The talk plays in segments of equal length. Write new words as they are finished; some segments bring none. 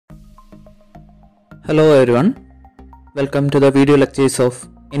Hello everyone, welcome to the video lectures of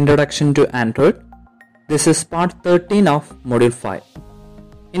Introduction to Android. This is part 13 of Module 5.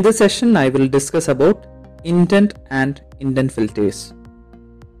 In this session, I will discuss about intent and intent filters.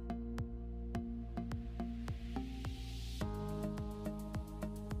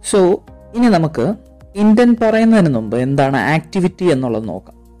 So, ഇനി നമുക്ക് intent പറയുന്നതിന് മുമ്പ് എന്താണ് activity എന്നുള്ളത്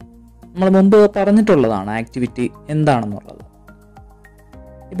നോക്കാം. നമ്മൾ മുമ്പ് പറഞ്ഞിട്ടുള്ളതാണ് ആക്ടിവിറ്റി എന്താണെന്നുള്ളത്.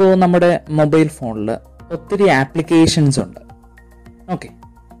 ഇപ്പോൾ നമ്മുടെ മൊബൈൽ ഫോണിൽ ഒത്തിരി ആപ്ലിക്കേഷൻസ് ഉണ്ട്. ഓക്കെ,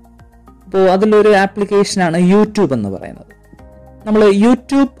 അപ്പോൾ അതിലൊരു ആപ്ലിക്കേഷനാണ് യൂട്യൂബ് എന്ന് പറയുന്നത്. നമ്മൾ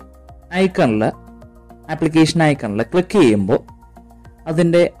യൂട്യൂബ് ഐക്കണിൽ ആപ്ലിക്കേഷൻ ഐക്കണിൽ ക്ലിക്ക് ചെയ്യുമ്പോൾ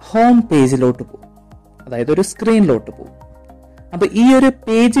അതിൻ്റെ ഹോം പേജിലോട്ട് പോകും, അതായത് ഒരു സ്ക്രീനിലോട്ട് പോകും. അപ്പോൾ ഈ ഒരു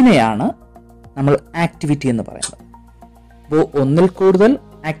പേജിനെയാണ് നമ്മൾ ആക്ടിവിറ്റി എന്ന് പറയുന്നത്. അപ്പോൾ ഒന്നിൽ കൂടുതൽ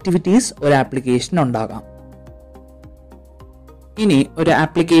ആക്ടിവിറ്റീസ് ഒരു ആപ്ലിക്കേഷൻ ഉണ്ടാകാം. ഇനി ഒരു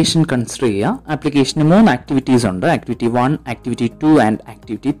ആപ്ലിക്കേഷൻ കൺസിഡർ ചെയ്യുക. ആപ്ലിക്കേഷന് 3 ആക്ടിവിറ്റീസ് ഉണ്ട്. Activity 1, activity 2 and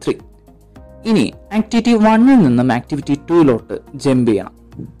activity 3. ഇനി ആക്ടിവിറ്റി 1ൽ നിന്നും ആക്ടിവിറ്റി 2ലോട്ട് ജമ്പ് ചെയ്യണം.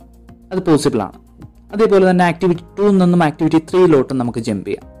 അത് പോസിബിൾ ആണ്. അതേപോലെ തന്നെ ആക്ടിവിറ്റി 2ൽ നിന്നും ആക്ടിവിറ്റി 3ലോട്ട് നമുക്ക് ജമ്പ്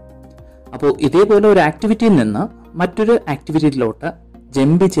ചെയ്യാം. അപ്പോൾ ഇതേപോലെ ഒരു ആക്ടിവിറ്റിയിൽ നിന്ന് മറ്റൊരു ആക്ടിവിറ്റിയിലോട്ട്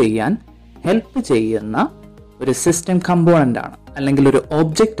ജമ്പ് ചെയ്യാൻ ഹെൽപ്പ് ചെയ്യുന്ന ഒരു സിസ്റ്റം കമ്പോണൻ്റ് ആണ്, അല്ലെങ്കിൽ ഒരു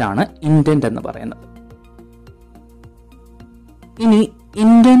ഒബ്ജക്റ്റ് ആണ് ഇൻറ്റന്റ് എന്ന് പറയുന്നത്. ഇനി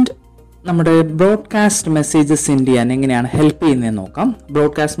ഇൻറ്റന്റ് നമ്മുടെ ബ്രോഡ്കാസ്റ്റ് മെസ്സേജസ് സെൻഡ് ചെയ്യാൻ എങ്ങനെയാണ് ഹെൽപ്പ് ചെയ്യുന്നതെന്ന് നോക്കാം.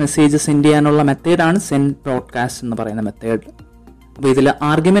 ബ്രോഡ്കാസ്റ്റ് മെസ്സേജസ് സെൻഡ് ചെയ്യാനുള്ള മെത്തേഡാണ് സെൻഡ് ബ്രോഡ്കാസ്റ്റ് എന്ന് പറയുന്ന മെത്തേഡ്. അപ്പോൾ ഇതിൽ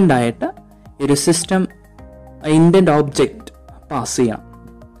ആർഗ്യുമെൻ്റ് ആയിട്ട് ഒരു സിസ്റ്റം ഇൻറ്റന്റ് ഓബ്ജക്റ്റ് പാസ് ചെയ്യണം.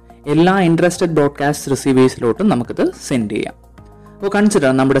 എല്ലാ ഇൻട്രസ്റ്റഡ് ബ്രോഡ്കാസ്റ്റ് റിസീവേഴ്സിലോട്ടും നമുക്കിത് സെൻഡ് ചെയ്യാം. അപ്പോൾ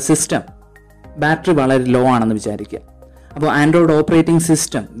കൺസിഡർ നമ്മുടെ സിസ്റ്റം ബാറ്ററി വളരെ ലോ ആണെന്ന് വിചാരിക്കുക. അപ്പോൾ Android operating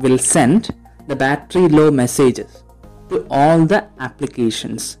system will send the battery law messages to all the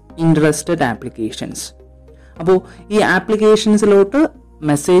applications, interested applications. അപ്പോൾ ഈ ആപ്ലിക്കേഷൻസിലോട്ട്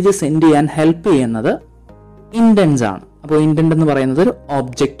മെസ്സേജ് സെൻഡ് ചെയ്യാൻ ഹെൽപ്പ് ചെയ്യുന്നത് ഇൻറ്റൻസ് ആണ്. അപ്പോൾ ഇൻറ്റന്റ് എന്ന് പറയുന്നത് ഒരു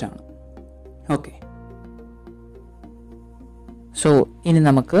ഒബ്ജക്റ്റ് ആണ്. ഓക്കെ, സോ ഇനി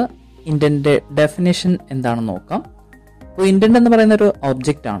നമുക്ക് ഇൻറ്റന്റിന്റെ ഡെഫിനിഷൻ എന്താണെന്ന് നോക്കാം. അപ്പോൾ ഇൻറ്റന്റ് എന്ന് പറയുന്ന ഒരു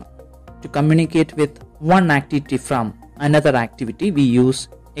ഒബ്ജക്റ്റ് ആണ്. To communicate with one activity from another activity we use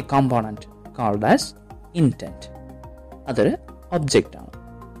A component called as intent. അതൊരു ഒബ്ജക്റ്റ് ആണ്.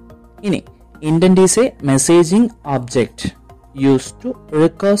 ഇനി intent is A messaging object use to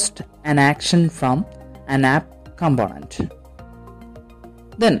request an action from an app component.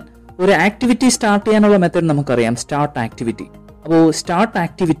 Then ഒരു activity start ചെയ്യാനുള്ള method നമുക്കറിയാം, start activity. അപ്പോൾ start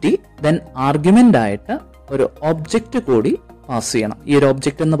activity then argument ആയിട്ട് ഒരു object കൂടി പാസ് ചെയ്യണം. ഈ ഒരു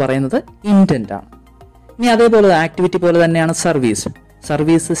ഒബ്ജക്റ്റ് എന്ന് പറയുന്നത് ഇൻറ്റന്റ് ആണ്. ഇനി അതേപോലെ ആക്ടിവിറ്റി പോലെ തന്നെയാണ് സർവീസ്.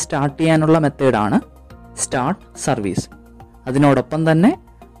 സർവീസ് സ്റ്റാർട്ട് ചെയ്യാനുള്ള മെത്തേഡാണ് സ്റ്റാർട്ട് സർവീസ്. അതിനോടൊപ്പം തന്നെ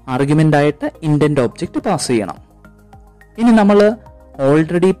ആർഗ്യുമെന്റ് ആയിട്ട് ഇൻറ്റന്റ് ഒബ്ജക്റ്റ് പാസ് ചെയ്യണം. ഇനി നമ്മൾ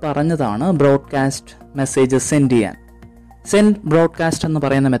ഓൾറെഡി പറഞ്ഞതാണ് ബ്രോഡ്കാസ്റ്റ് മെസ്സേജസ് സെൻഡ് ചെയ്യാൻ. സെൻഡ് ബ്രോഡ്കാസ്റ്റ് എന്ന്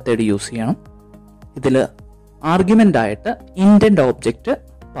പറയുന്ന മെത്തേഡ് യൂസ് ചെയ്യണം. ഇതിൽ ആർഗ്യുമെന്റ് ആയിട്ട് ഇൻറ്റന്റ് ഒബ്ജക്റ്റ്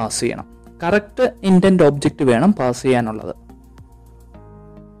പാസ് ചെയ്യണം. കറക്റ്റ് ഇൻറ്റന്റ് ഒബ്ജക്റ്റ് വേണം പാസ് ചെയ്യാനുള്ളത്.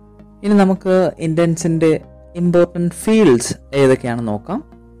 ഇനി നമുക്ക് ഇൻറ്റൻസിന്റെ ഇമ്പോർട്ടൻറ്റ് ഫീൽഡ്സ് ഏതൊക്കെയാണെന്ന് നോക്കാം.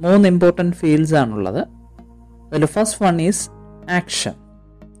 3 ഇമ്പോർട്ടൻറ്റ് ഫീൽഡ്സ് ആണുള്ളത്. അതിൽ first one is action.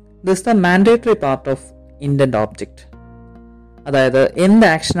 This the mandatory part of intent object. അതായത് എന്ത്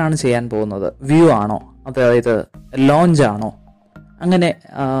ആക്ഷനാണ് ചെയ്യാൻ പോകുന്നത്, വ്യൂ ആണോ, അതായത് ലോഞ്ച് ആണോ, അങ്ങനെ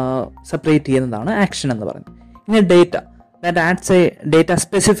സെപ്പറേറ്റ് ചെയ്യുന്നതാണ് ആക്ഷൻ എന്ന് പറയുന്നത്. ഇനി data, that ads A data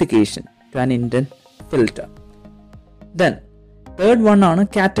specification to an intent filter. Then third one ആണ്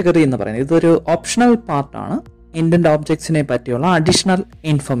കാറ്റഗറി എന്ന് പറയുന്നത്. ഇതൊരു ഓപ്ഷണൽ പാർട്ടാണ്. ഇൻറ്റന്റ് ഓബ്ജക്ട്സിനെ പറ്റിയുള്ള അഡീഷണൽ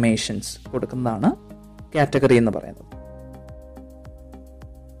ഇൻഫർമേഷൻസ് കൊടുക്കുന്നതാണ് കാറ്റഗറി എന്ന് പറയുന്നത്.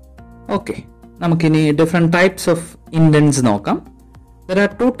 ഓക്കെ, നമുക്കിനി ഡിഫറെൻറ്റ് ടൈപ്സ് ഓഫ് ഇൻറ്റൻസ് നോക്കാം. There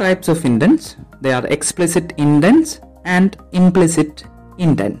are 2 types of intents. They are explicit intents and implicit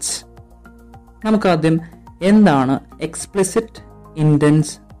intents. നമുക്ക് ആദ്യം എന്താണ് എക്സ്പ്ലിസിറ്റ്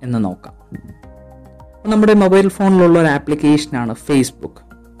ഇൻറ്റൻസ് എന്ന് നോക്കാം. നമ്മുടെ മൊബൈൽ ഫോണിലുള്ള ഒരു ആപ്ലിക്കേഷനാണ് ഫേസ്ബുക്ക്.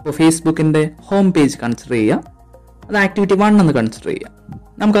 അപ്പോൾ ഫേസ്ബുക്കിൻ്റെ ഹോം പേജ് കൺസിഡർ ചെയ്യുക. അത് ആക്ടിവിറ്റി 1 എന്ന് കൺസിഡർ ചെയ്യുക.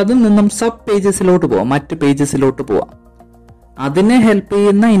 നമുക്കതിൽ നിന്നും സബ് പേജസിലോട്ട് പോവാം, മറ്റ് പേജസിലോട്ട് പോവാം. അതിനെ ഹെൽപ്പ്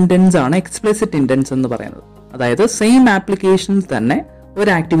ചെയ്യുന്ന ഇൻറ്റൻസ് ആണ് എക്സ്പ്ലിസിറ്റ് ഇൻറ്റൻസ് എന്ന് പറയുന്നത്. അതായത് സെയിം ആപ്ലിക്കേഷനിൽ തന്നെ ഒരു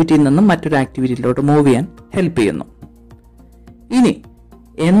ആക്ടിവിറ്റിയിൽ നിന്നും മറ്റൊരു ആക്ടിവിറ്റിയിലോട്ട് മൂവ് ചെയ്യാൻ ഹെൽപ്പ് ചെയ്യുന്നു. ഇനി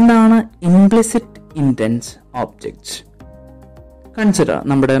എന്താണ് ഇംപ്ലിസിറ്റ് ഇൻറ്റൻസ് ഓബ്ജക്ട്സ്? കൺസിഡർ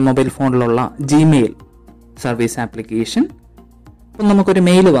നമ്മുടെ മൊബൈൽ ഫോണിലുള്ള ജിമെയിൽ സർവീസ് ആപ്ലിക്കേഷൻ. ഇപ്പം നമുക്കൊരു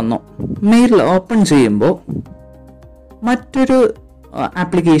മെയിൽ വന്നു. മെയിൽ ഓപ്പൺ ചെയ്യുമ്പോൾ മറ്റൊരു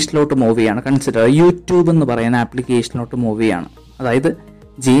ആപ്ലിക്കേഷനിലോട്ട് മൂവ് ചെയ്യാണ്. കൺസിഡർ യൂട്യൂബ് എന്ന് പറയുന്ന ആപ്ലിക്കേഷനിലോട്ട് മൂവ് ചെയ്യാണ്. അതായത്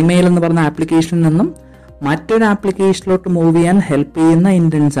ജിമെയിൽ എന്ന് പറഞ്ഞ ആപ്ലിക്കേഷനിൽ നിന്നും മറ്റൊരു ആപ്ലിക്കേഷനിലോട്ട് മൂവ് ചെയ്യാൻ ഹെൽപ്പ് ചെയ്യുന്ന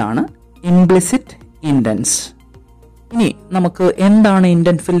ഇൻറ്റൻസ് ആണ് ഇംപ്ലിസിറ്റ് ഇൻറ്റൻസ്. ഇനി നമുക്ക് എന്താണ്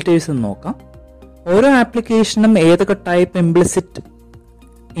ഇൻറ്റന്റ് ഫിൽറ്റേഴ്സ് എന്ന് നോക്കാം. ഓരോ ആപ്ലിക്കേഷനും ഏതൊക്കെ ടൈപ്പ് ഇംപ്ലിസിറ്റ്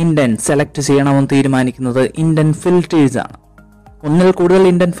ഇൻറ്റന്റ് സെലക്ട് ചെയ്യണമെന്ന് തീരുമാനിക്കുന്നത് ഇൻറ്റന്റ് ഫിൽറ്റേഴ്സ് ആണ്. ഒന്നിൽ കൂടുതൽ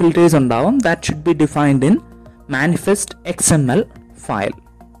ഇൻറ്റന്റ് ഫിൽറ്റേഴ്സ് ഉണ്ടാവും. That should be defined in manifest XML file.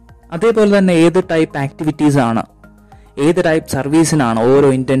 അതേപോലെ തന്നെ ഏത് ടൈപ്പ് ആക്ടിവിറ്റീസ് ആണ്, ഏത് ടൈപ്പ് സർവീസിനാണ് ഓരോ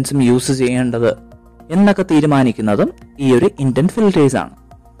ഇൻറ്റൻസും യൂസ് ചെയ്യേണ്ടത് എന്നൊക്കെ തീരുമാനിക്കുന്നതും ഈ ഒരു ഇൻറ്റന്റ് ഫിൽറ്റേഴ്സ് ആണ്.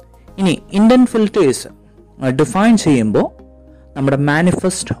 ഇനി ഇൻറ്റന്റ് ഫിൽറ്റേഴ്സ് ഡിഫൈൻ ചെയ്യുമ്പോൾ നമ്മുടെ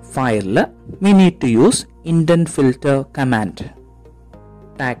മാനിഫെസ്റ്റ് ഫയലിൽ we need to use intent filter command,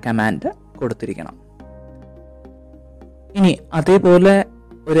 tag command കൊടുത്തിരിക്കണം. ഇനി അതേപോലെ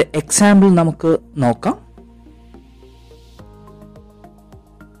ഒരു എക്സാമ്പിൾ നമുക്ക് നോക്കാം.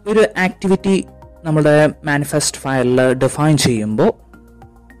 ഒരു ആക്ടിവിറ്റി നമ്മുടെ മാനിഫെസ്റ്റ് ഫയലിൽ ഡിഫൈൻ ചെയ്യുമ്പോൾ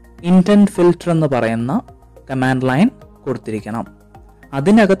ഇൻറ്റന്റ് ഫിൽറ്റർ എന്ന് പറയുന്ന കമാൻഡ് ലൈൻ കൊടുത്തിരിക്കണം.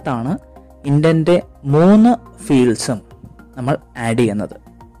 അതിനകത്താണ് ഇൻറ്റൻ്റെ 3 ഫീൽഡ്സും നമ്മൾ ആഡ് ചെയ്യുന്നത്: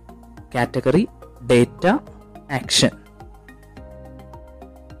 category, data, action.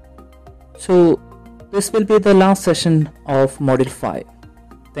 So this will be the last session of Module 5.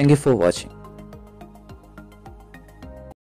 Thank you for watching.